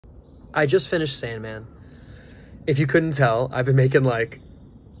I just finished Sandman. If you couldn't tell, I've been making like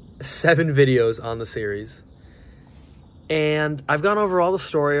 7 videos on the series. And I've gone over all the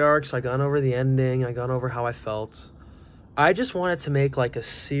story arcs, I've gone over the ending, I've gone over how I felt. I just wanted to make like a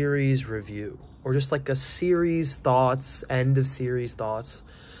series review, or just like a series thoughts, end of series thoughts,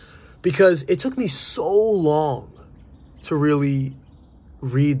 because it took me so long to really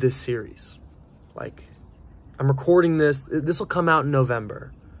read this series. Like, I'm recording this will come out in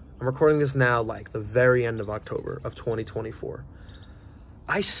November. I'm recording this now, like the very end of October of 2024.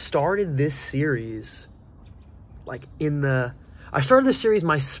 I started this series like I started this series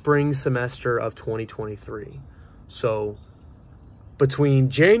my spring semester of 2023. So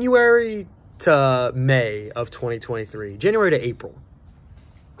between January to May of 2023, January to April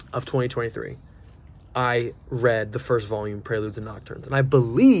of 2023, I read the first volume, Preludes and Nocturnes. And I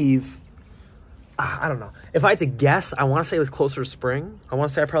believe, I don't know, if I had to guess, I want to say it was closer to spring. I want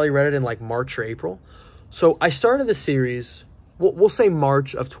to say I probably read it in like March or April. So I started the series, we'll say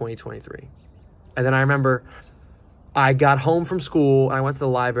March of 2023. And then I remember I got home from school, and I went to the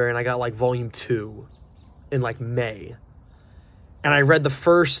library, and I got like volume 2 in like May. And I read the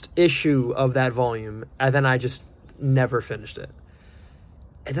first issue of that volume, and then I just never finished it.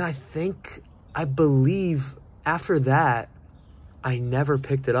 And then I believe after that, I never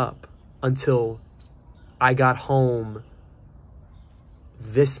picked it up until I got home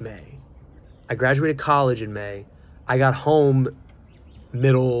this May. I graduated college in May. I got home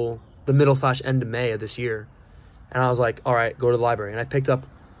the middle/end of May of this year. And I was like, all right, go to the library. And I picked up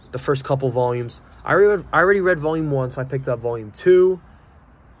the first couple volumes. I already read volume 1, so I picked up volume 2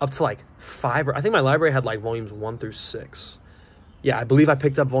 up to like 5. I think my library had like volumes 1 through 6. Yeah, I believe I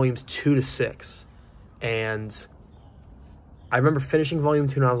picked up volumes 2 to 6. And I remember finishing volume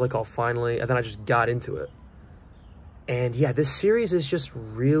 2, and I was like, oh, finally. And then I just got into it. And yeah, this series is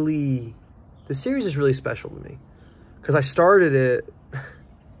really special to me. Because I started it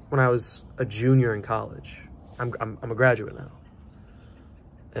when I was a junior in college. I'm a graduate now.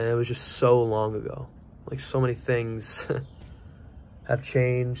 And it was just so long ago. Like, so many things have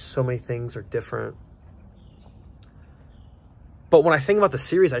changed. So many things are different. But when I think about the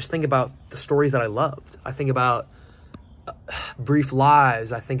series, I just think about the stories that I loved. I think about Brief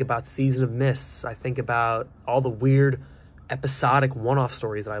Lives. I think about Season of Mists. I think about all the weird episodic one-off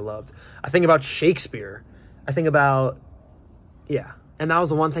stories that I loved. I think about Shakespeare. I think about, yeah. And that was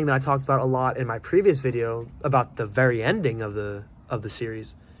the one thing that I talked about a lot in my previous video about the very ending of the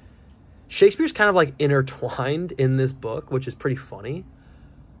series. Shakespeare's kind of like intertwined in this book, which is pretty funny.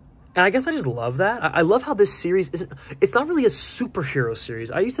 And I guess I just love that. I love how this series it's not really a superhero series.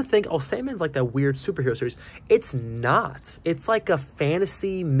 I used to think, oh, Sandman's like that weird superhero series. It's not. It's like a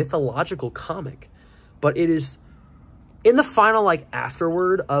fantasy mythological comic. But it is, in the final like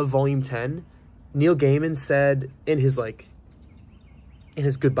afterword of volume 10, Neil Gaiman said in his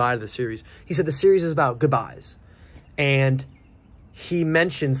goodbye to the series, he said the series is about goodbyes. And he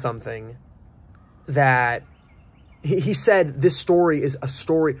mentioned something that he said this story is a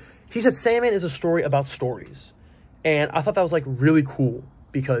story. He said Sandman is a story about stories. And I thought that was like really cool,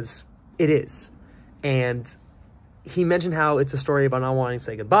 because it is. And he mentioned how it's a story about not wanting to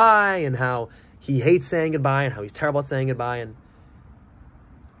say goodbye, and how he hates saying goodbye, and how he's terrible at saying goodbye. And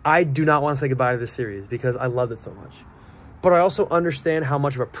I do not want to say goodbye to this series because I loved it so much. But I also understand how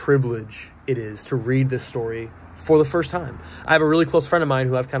much of a privilege it is to read this story for the first time. I have a really close friend of mine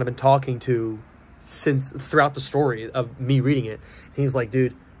who I've kind of been talking to throughout the story of me reading it. And he's like,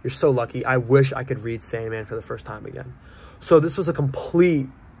 dude, you're so lucky. I wish I could read Sandman for the first time again. So this was a complete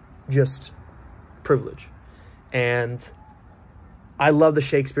just privilege. And I love the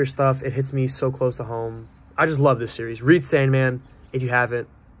Shakespeare stuff. It hits me so close to home. I just love this series. Read Sandman. If you haven't,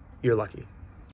 you're lucky.